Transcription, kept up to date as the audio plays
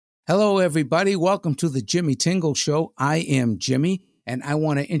Hello, everybody. Welcome to the Jimmy Tingle Show. I am Jimmy, and I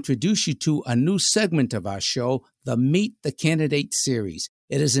want to introduce you to a new segment of our show, the Meet the Candidate series.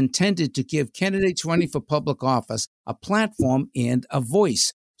 It is intended to give candidates running for public office a platform and a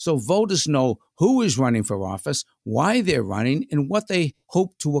voice, so voters know who is running for office, why they're running, and what they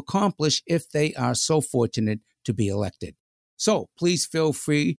hope to accomplish if they are so fortunate to be elected. So please feel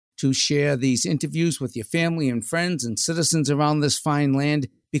free to share these interviews with your family and friends and citizens around this fine land,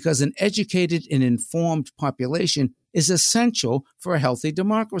 because an educated and informed population is essential for a healthy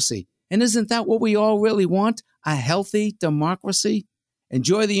democracy. And isn't that what we all really want? A healthy democracy?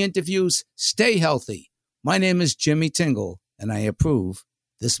 Enjoy the interviews. Stay healthy. My name is Jimmy Tingle, and I approve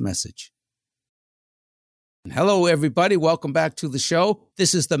this message. Hello, everybody. Welcome back to the show.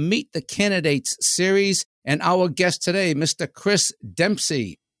 This is the Meet the Candidates series, and our guest today, Mr. Chris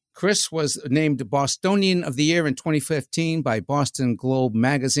Dempsey. Chris was named Bostonian of the Year in 2015 by Boston Globe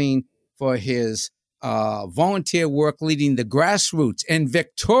magazine for his volunteer work leading the grassroots and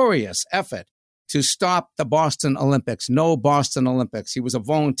victorious effort to stop the Boston Olympics. No Boston Olympics. He was a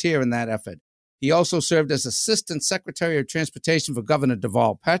volunteer in that effort. He also served as Assistant Secretary of Transportation for Governor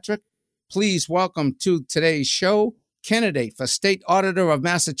Deval Patrick. Please welcome to today's show, candidate for State Auditor of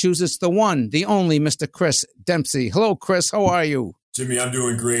Massachusetts, the one, the only Mr. Chris Dempsey. Hello, Chris. How are you? Jimmy, I'm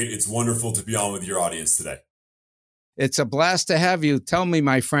doing great. It's wonderful to be on with your audience today. It's a blast to have you. Tell me,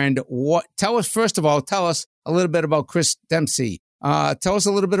 my friend, tell us a little bit about Chris Dempsey. Tell us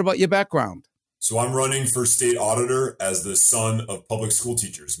a little bit about your background. So I'm running for state auditor as the son of public school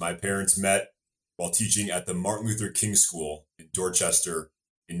teachers. My parents met while teaching at the Martin Luther King School in Dorchester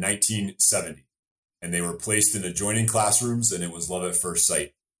in 1970. And they were placed in adjoining classrooms, and it was love at first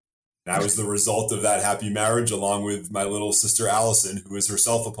sight. And I was the result of that happy marriage, along with my little sister, Allison, who is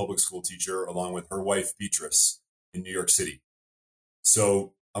herself a public school teacher, along with her wife, Beatrice, in New York City.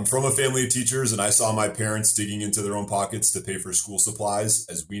 So I'm from a family of teachers, and I saw my parents digging into their own pockets to pay for school supplies,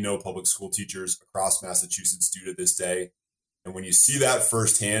 as we know public school teachers across Massachusetts do to this day. And when you see that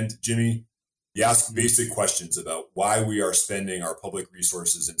firsthand, Jimmy, you ask basic questions about why we are spending our public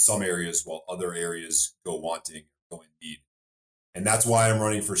resources in some areas while other areas go wanting, go in need. And that's why I'm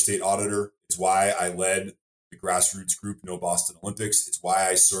running for state auditor. It's why I led the grassroots group No Boston Olympics. It's why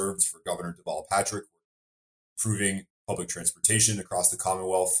I served for Governor Deval Patrick, improving public transportation across the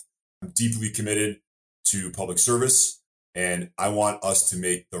Commonwealth. I'm deeply committed to public service, and I want us to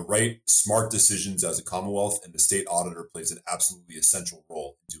make the right, smart decisions as a Commonwealth, and the state auditor plays an absolutely essential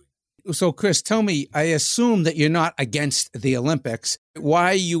role in doing that. So, Chris, tell me, I assume that you're not against the Olympics.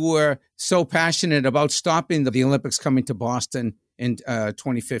 Why you were so passionate about stopping the Olympics coming to Boston in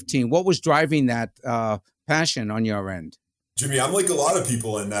 2015? What was driving that passion on your end? Jimmy, I'm like a lot of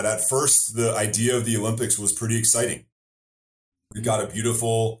people in that at first, the idea of the Olympics was pretty exciting. We got a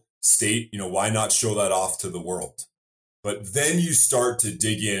beautiful state, why not show that off to the world? But then you start to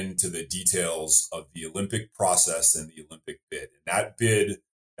dig into the details of the Olympic process and the Olympic bid. And that bid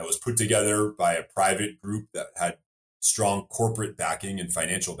that was put together by a private group that had strong corporate backing and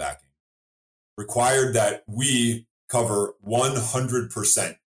financial backing required that we cover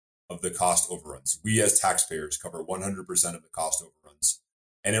 100% of the cost overruns. We as taxpayers cover 100% of the cost overruns.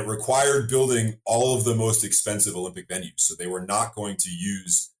 And it required building all of the most expensive Olympic venues. So they were not going to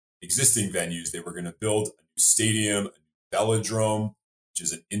use existing venues. They were going to build a new stadium, a new velodrome, which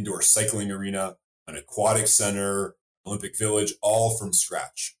is an indoor cycling arena, an aquatic center, Olympic Village, all from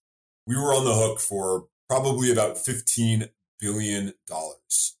scratch. We were on the hook for probably about $15 billion.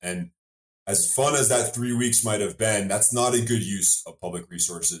 And as fun as that 3 weeks might have been, that's not a good use of public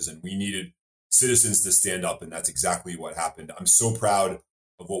resources. And we needed citizens to stand up. And that's exactly what happened. I'm so proud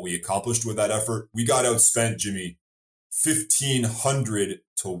of what we accomplished with that effort. We got outspent, Jimmy, 1,500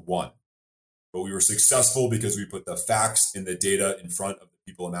 to 1. But we were successful because we put the facts and the data in front of the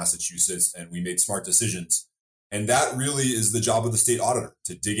people in Massachusetts, and we made smart decisions. And that really is the job of the state auditor,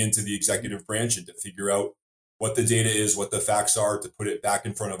 to dig into the executive branch and to figure out what the data is, what the facts are, to put it back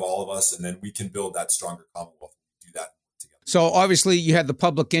in front of all of us, and then we can build that stronger Commonwealth. Do that together. So obviously you had the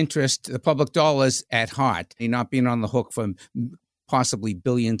public interest, the public dollars at heart, you're not being on the hook for possibly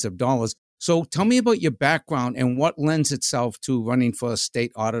billions of dollars. So tell me about your background and what lends itself to running for a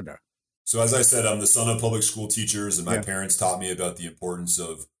state auditor. So as I said, I'm the son of public school teachers, and my parents taught me about the importance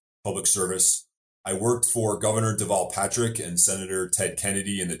of public service. I worked for Governor Deval Patrick and Senator Ted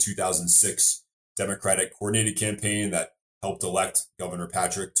Kennedy in the 2006 Democratic coordinated campaign that helped elect Governor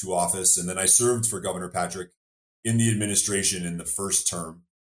Patrick to office. And then I served for Governor Patrick in the administration in the first term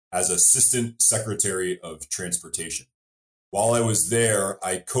as Assistant Secretary of Transportation. While I was there,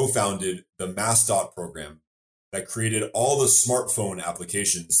 I co-founded the MassDOT program, that created all the smartphone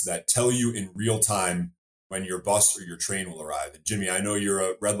applications that tell you in real time when your bus or your train will arrive. And Jimmy, I know you're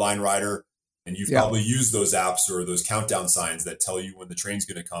a Red Line rider, and you've probably used those apps or those countdown signs that tell you when the train's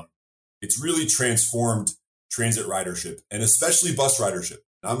going to come. It's really transformed transit ridership, and especially bus ridership.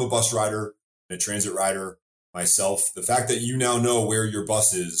 I'm a bus rider and a transit rider myself. The fact that you now know where your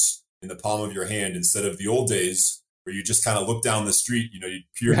bus is in the palm of your hand instead of the old days where you just kind of look down the street, you'd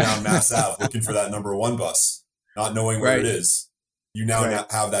peer down Mass Ave looking for that number 1 bus, not knowing where it is. You now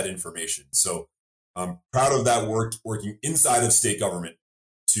have that information. So I'm proud of that work, working inside of state government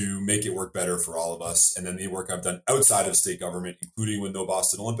to make it work better for all of us. And then the work I've done outside of state government, including with No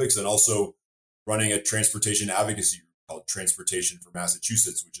Boston Olympics, and also running a transportation advocacy group called Transportation for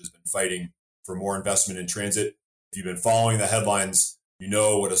Massachusetts, which has been fighting for more investment in transit. If you've been following the headlines, you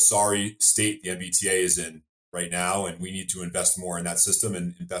know what a sorry state the MBTA is in right now, and we need to invest more in that system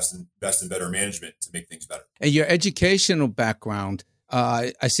and invest in better management to make things better. And your educational background,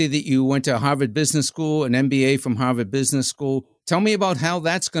 I see that you went to Harvard Business School, an MBA from Harvard Business School. Tell me about how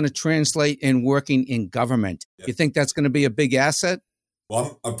that's going to translate in working in government. Yeah. You think that's going to be a big asset?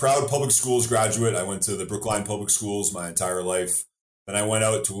 Well, I'm a proud public schools graduate. I went to the Brookline Public Schools my entire life. Then I went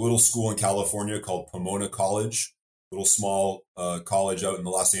out to a little school in California called Pomona College, a little small college out in the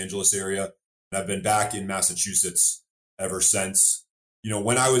Los Angeles area. And I've been back in Massachusetts ever since.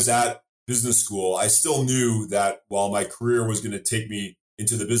 When I was at business school, I still knew that while my career was going to take me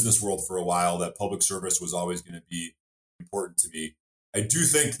into the business world for a while, that public service was always going to be important to me. I do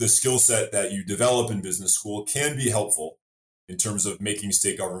think the skill set that you develop in business school can be helpful in terms of making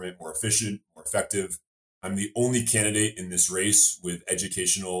state government more efficient, more effective. I'm the only candidate in this race with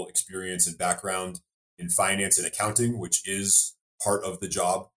educational experience and background in finance and accounting, which is part of the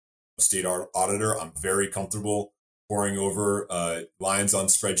job of state auditor. I'm very comfortable poring over lines on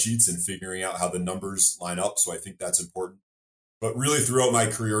spreadsheets and figuring out how the numbers line up. So I think that's important. But really throughout my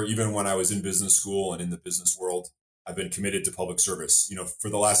career, even when I was in business school and in the business world, I've been committed to public service. For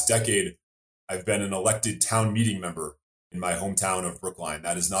the last decade, I've been an elected town meeting member in my hometown of Brookline.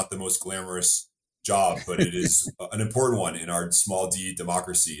 That is not the most glamorous job, but it is an important one in our small d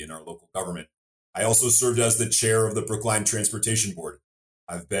democracy in our local government. I also served as the chair of the Brookline Transportation Board.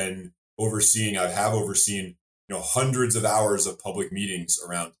 I have overseen, hundreds of hours of public meetings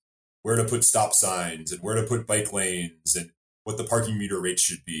around where to put stop signs and where to put bike lanes and what the parking meter rates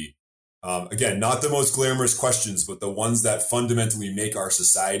should be. Again, not the most glamorous questions, but the ones that fundamentally make our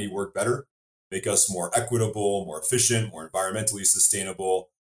society work better, make us more equitable, more efficient, more environmentally sustainable.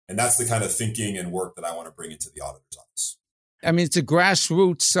 And that's the kind of thinking and work that I want to bring into the auditor's office. I mean, it's a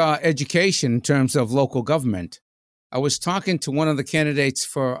grassroots education in terms of local government. I was talking to one of the candidates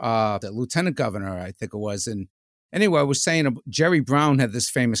for the lieutenant governor, I think it was. And anyway, I was saying Jerry Brown had this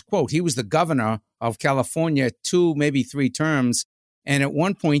famous quote. He was the governor of California 2, maybe 3 terms. And at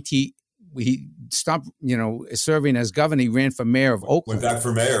one point, he stopped, serving as governor. He ran for mayor of Oakland. Went back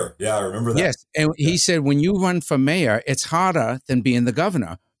for mayor. Yeah, I remember that. Yes. And he said, when you run for mayor, it's harder than being the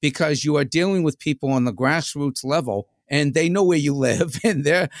governor because you are dealing with people on the grassroots level and they know where you live and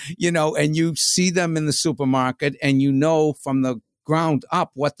they're, and you see them in the supermarket and from the ground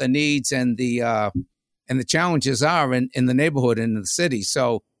up what the needs and the challenges are in the neighborhood and in the city.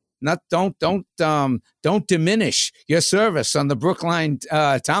 So don't diminish your service on the Brookline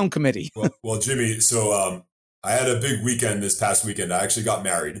Town Committee. well, Jimmy, so I had a big weekend this past weekend. I actually got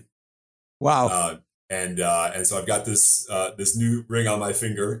married. Wow. And so I've got this new ring on my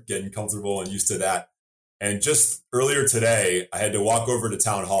finger, getting comfortable and used to that. And just earlier today, I had to walk over to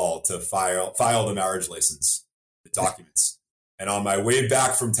town hall to file the marriage license, the documents. And on my way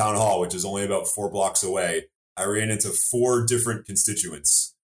back from town hall, which is only about 4 blocks away, I ran into 4 different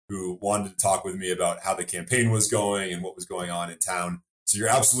constituents who wanted to talk with me about how the campaign was going and what was going on in town. So you're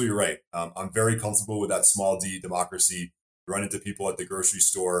absolutely right. I'm very comfortable with that small d democracy. You run into people at the grocery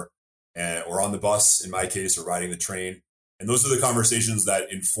store or on the bus, in my case, or riding the train. And those are the conversations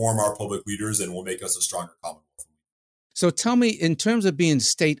that inform our public leaders and will make us a stronger Commonwealth. So tell me, in terms of being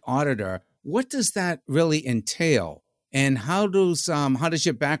state auditor, what does that really entail? And how does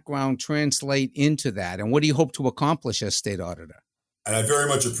your background translate into that? And what do you hope to accomplish as state auditor? And I very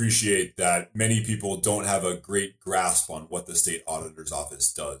much appreciate that many people don't have a great grasp on what the state auditor's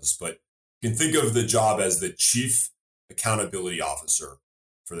office does. But you can think of the job as the chief accountability officer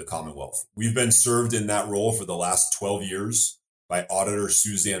for the Commonwealth. We've been served in that role for the last 12 years by Auditor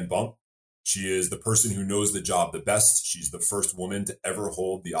Suzanne Bump. She is the person who knows the job the best. She's the first woman to ever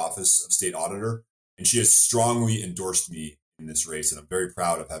hold the office of state auditor. And she has strongly endorsed me in this race. And I'm very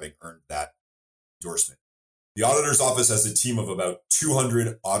proud of having earned that endorsement. The auditor's office has a team of about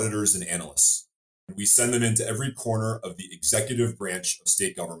 200 auditors and analysts. We send them into every corner of the executive branch of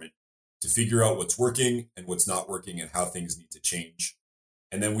state government to figure out what's working and what's not working and how things need to change.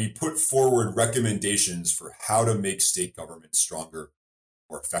 And then we put forward recommendations for how to make state government stronger,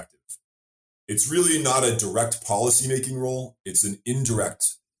 more effective. It's really not a direct policymaking role. It's an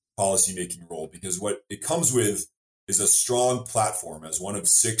indirect policymaking role, because what it comes with is a strong platform as one of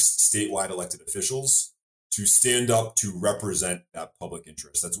 6 statewide elected officials to stand up to represent that public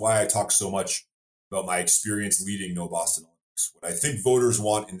interest. That's why I talk so much about my experience leading No Boston Olympics. What I think voters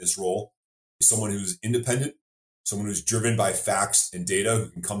want in this role is someone who's independent, someone who's driven by facts and data, who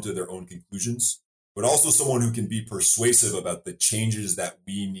can come to their own conclusions, but also someone who can be persuasive about the changes that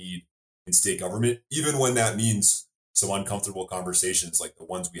we need in state government, even when that means some uncomfortable conversations like the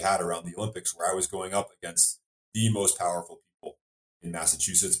ones we had around the Olympics, where I was going up against the most powerful people in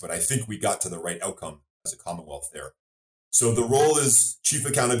Massachusetts. But I think we got to the right outcome as a Commonwealth there. So the role is Chief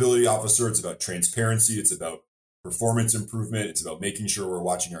Accountability Officer. It's about transparency. It's about performance improvement. It's about making sure we're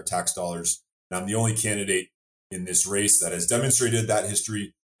watching our tax dollars. And I'm the only candidate in this race that has demonstrated that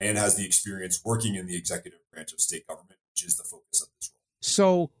history and has the experience working in the executive branch of state government, which is the focus of this role.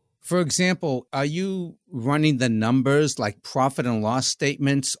 So, for example, are you running the numbers like profit and loss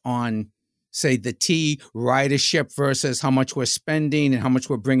statements on, say, the T ridership versus how much we're spending and how much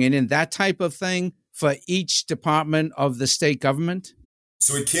we're bringing in, that type of thing for each department of the state government?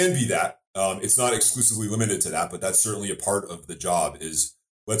 So it can be that. It's not exclusively limited to that, but that's certainly a part of the job. Is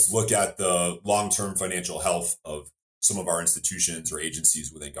let's look at the long-term financial health of some of our institutions or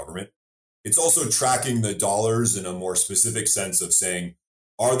agencies within government. It's also tracking the dollars in a more specific sense of saying,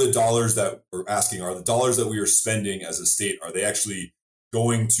 are the dollars that we are spending as a state, are they actually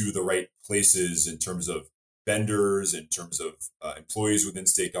going to the right places in terms of vendors, in terms of employees within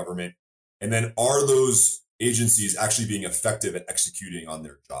state government? And then are those agencies actually being effective at executing on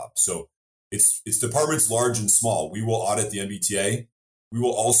their job? So it's departments large and small. We will audit the MBTA. We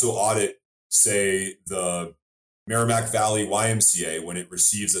will also audit, say, the Merrimack Valley YMCA when it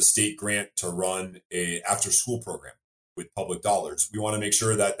receives a state grant to run a after-school program with public dollars. We want to make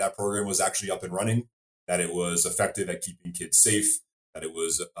sure that that program was actually up and running, that it was effective at keeping kids safe, that it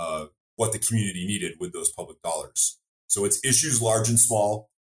was what the community needed with those public dollars. So it's issues large and small,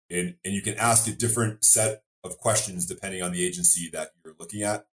 and you can ask a different set of questions depending on the agency that you're looking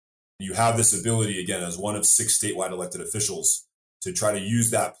at. You have this ability, again, as one of 6 statewide elected officials, to try to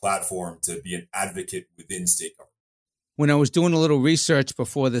use that platform to be an advocate within state government. When I was doing a little research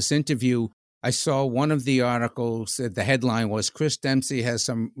before this interview, I saw one of the articles, the headline was, Chris Dempsey has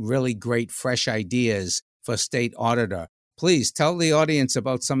some really great fresh ideas for state auditor. Please tell the audience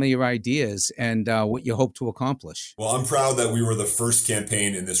about some of your ideas and what you hope to accomplish. Well, I'm proud that we were the first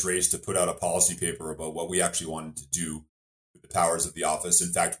campaign in this race to put out a policy paper about what we actually wanted to do with the powers of the office.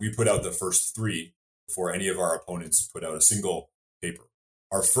 In fact, we put out the first 3 before any of our opponents put out a single paper.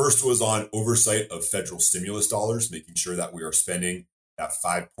 Our first was on oversight of federal stimulus dollars, making sure that we are spending that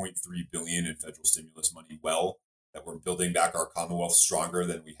 $5.3 billion in federal stimulus money well, that we're building back our Commonwealth stronger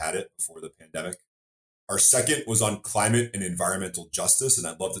than we had it before the pandemic. Our second was on climate and environmental justice, and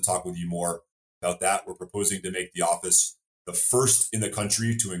I'd love to talk with you more about that. We're proposing to make the office the first in the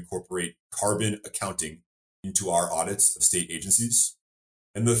country to incorporate carbon accounting into our audits of state agencies.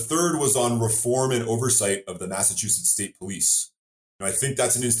 And the third was on reform and oversight of the Massachusetts State Police. I think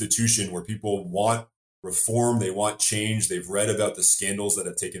that's an institution where people want reform, they want change, they've read about the scandals that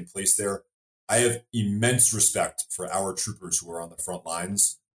have taken place there. I have immense respect for our troopers who are on the front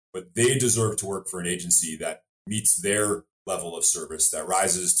lines, but they deserve to work for an agency that meets their level of service, that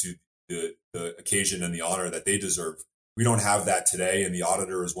rises to the occasion and the honor that they deserve. We don't have that today, and the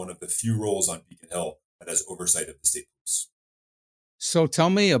auditor is one of the few roles on Beacon Hill that has oversight of the state police. So tell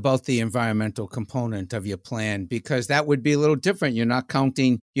me about the environmental component of your plan, because that would be a little different.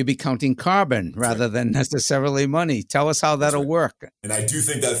 You'd be counting carbon rather than necessarily money. Tell us how that'll work. And I do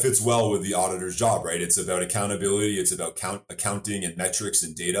think that fits well with the auditor's job, right? It's about accountability. It's about accounting and metrics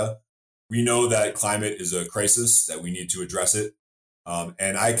and data. We know that climate is a crisis, that we need to address it.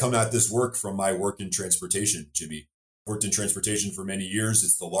 And I come at this work from my work in transportation, Jimmy. I've worked in transportation for many years.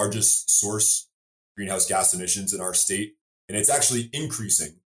 It's the largest source of greenhouse gas emissions in our state. And it's actually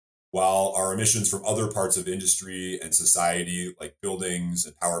increasing while our emissions from other parts of industry and society, like buildings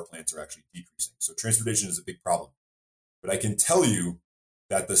and power plants, are actually decreasing. So transportation is a big problem. But I can tell you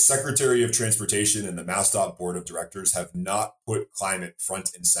that the Secretary of Transportation and the MassDOT Board of Directors have not put climate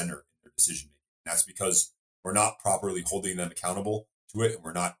front and center in their decision-making. That's because we're not properly holding them accountable to it, and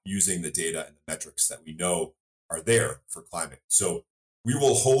we're not using the data and the metrics that we know are there for climate. So we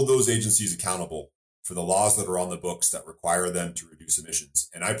will hold those agencies accountable for the laws that are on the books that require them to reduce emissions.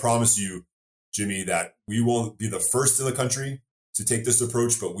 And I promise you Jimmy, that we will be the first in the country to take this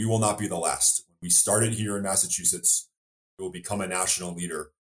approach, but we will not be the last. When we started here in Massachusetts, it will become a national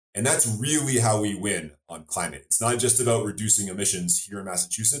leader. And that's really how we win on climate. It's not just about reducing emissions here in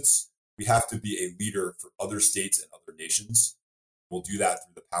Massachusetts. We have to be a leader for other states and other nations. We'll do that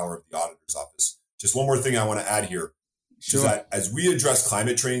through the power of the auditor's office. Just one more thing I want to add here is that as we address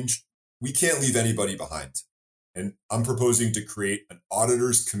climate change, we can't leave anybody behind. And I'm proposing to create an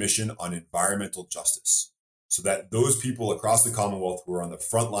auditor's commission on environmental justice so that those people across the Commonwealth who are on the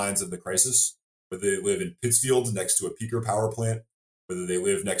front lines of the crisis, whether they live in Pittsfield next to a peaker power plant, whether they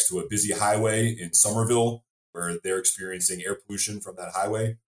live next to a busy highway in Somerville, where they're experiencing air pollution from that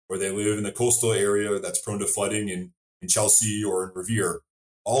highway, or they live in the coastal area that's prone to flooding in Chelsea or in Revere,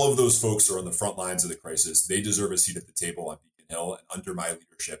 all of those folks are on the front lines of the crisis. They deserve a seat at the table on Beacon Hill, and under my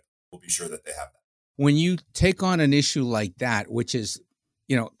leadership, we'll be sure that they have that. When you take on an issue like that, which is,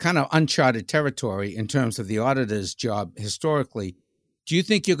 kind of uncharted territory in terms of the auditor's job historically, do you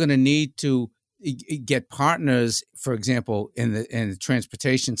think you're going to need to get partners, for example, in the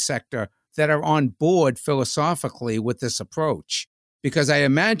transportation sector that are on board philosophically with this approach? Because I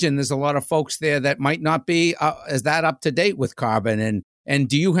imagine there's a lot of folks there that might not be as that up to date with carbon. And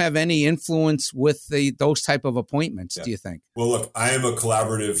do you have any influence with those type of appointments, do you think? Well, look, I am a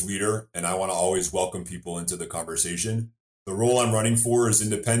collaborative leader, and I want to always welcome people into the conversation. The role I'm running for is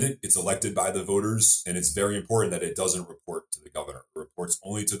independent. It's elected by the voters, and it's very important that it doesn't report to the governor. It reports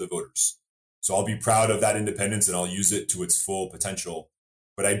only to the voters. So I'll be proud of that independence, and I'll use it to its full potential.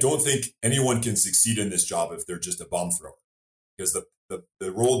 But I don't think anyone can succeed in this job if they're just a bomb thrower, because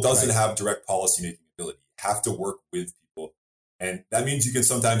the role doesn't have direct policymaking ability. You have to work with people. And that means you can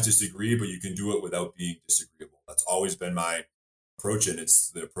sometimes disagree, but you can do it without being disagreeable. That's always been my approach, and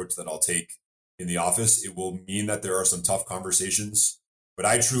it's the approach that I'll take in the office. It will mean that there are some tough conversations, but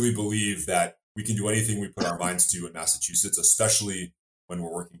I truly believe that we can do anything we put our minds to in Massachusetts, especially when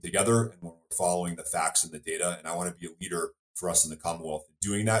we're working together and when we're following the facts and the data. And I want to be a leader for us in the Commonwealth,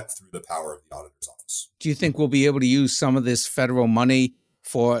 doing that through the power of the auditor's office. Do you think we'll be able to use some of this federal money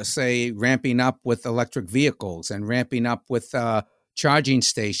for, say, ramping up with electric vehicles and ramping up with charging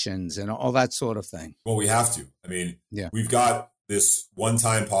stations and all that sort of thing? Well, we have to. I mean, We've got this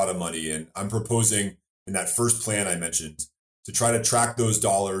one-time pot of money, and I'm proposing in that first plan I mentioned to try to track those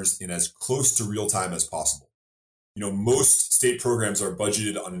dollars in as close to real time as possible. Most state programs are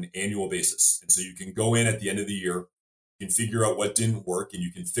budgeted on an annual basis. And so you can go in at the end of the year, you can figure out what didn't work, and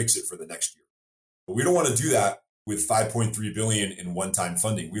you can fix it for the next year. But we don't want to do that with $5.3 billion in one-time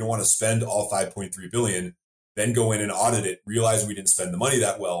funding. We don't want to spend all $5.3 billion, then go in and audit it, realize we didn't spend the money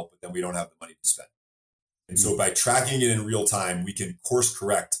that well, but then we don't have the money to spend. And so by tracking it in real time, we can course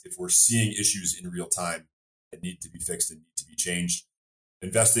correct if we're seeing issues in real time that need to be fixed and need to be changed.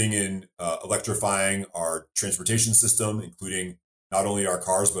 Investing in electrifying our transportation system, including not only our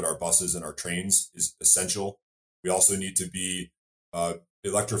cars, but our buses and our trains, is essential. We also need to be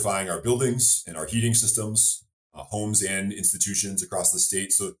electrifying our buildings and our heating systems, homes and institutions across the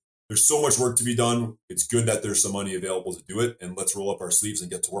state. So there's so much work to be done. It's good that there's some money available to do it, and let's roll up our sleeves and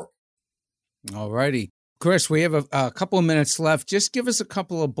get to work. All righty. Chris, we have a couple of minutes left. Just give us a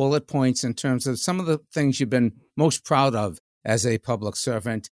couple of bullet points in terms of some of the things you've been most proud of as a public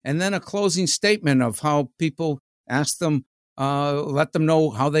servant, and then a closing statement of how people ask them, let them know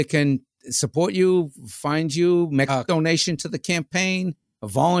how they can support you, find you, make a donation to the campaign, a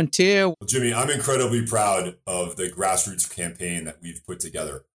volunteer. Well, Jimmy, I'm incredibly proud of the grassroots campaign that we've put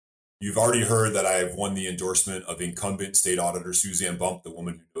together. You've already heard that I have won the endorsement of incumbent state auditor Suzanne Bump, the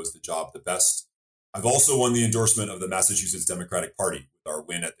woman who knows the job the best. I've also won the endorsement of the Massachusetts Democratic Party with our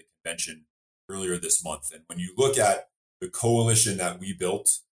win at the convention earlier this month. And when you look at the coalition that we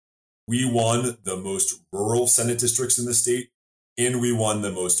built, we won the most rural Senate districts in the state, and we won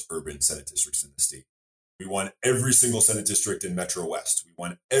the most urban Senate districts in the state. We won every single Senate district in Metro West. We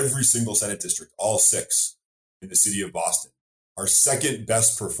won every single Senate district, all 6 in the city of Boston. Our second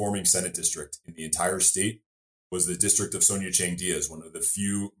best performing Senate district in the entire state was the district of Sonia Chang Diaz, one of the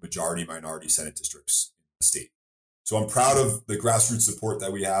few majority-minority Senate districts in the state. So I'm proud of the grassroots support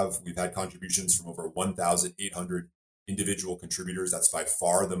that we have. We've had contributions from over 1,800 individual contributors. That's by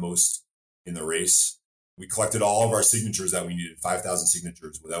far the most in the race. We collected all of our signatures that we needed, 5,000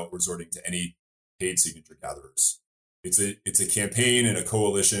 signatures, without resorting to any paid signature gatherers. It's a campaign and a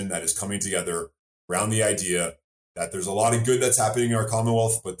coalition that is coming together around the idea that there's a lot of good that's happening in our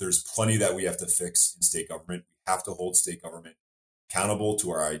Commonwealth, but there's plenty that we have to fix in state government. We have to hold state government accountable to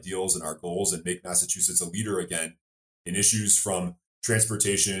our ideals and our goals and make Massachusetts a leader again in issues from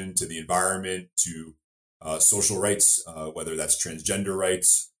transportation to the environment to social rights, whether that's transgender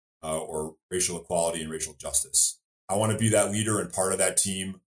rights, or racial equality and racial justice. I want to be that leader and part of that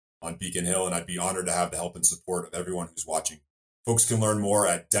team on Beacon Hill, and I'd be honored to have the help and support of everyone who's watching. Folks can learn more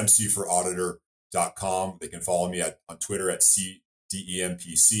at dempseyforauditor.com. They can follow me on Twitter at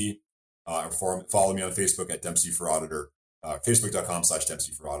CDEMPC, or follow me on Facebook at Dempsey for Auditor,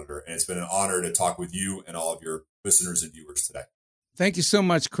 facebook.com/Dempsey for Auditor. And it's been an honor to talk with you and all of your listeners and viewers today. Thank you so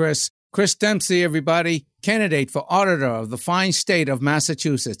much, Chris. Chris Dempsey, everybody, candidate for auditor of the fine state of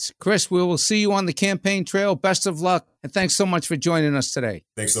Massachusetts. Chris, we will see you on the campaign trail. Best of luck, and thanks so much for joining us today.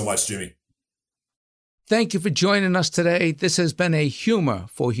 Thanks so much, Jimmy. Thank you for joining us today. This has been a Humor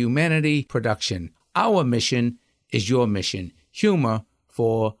for Humanity production. Our mission is your mission. Humor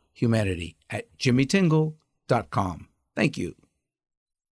for Humanity at jimmytingle.com. Thank you.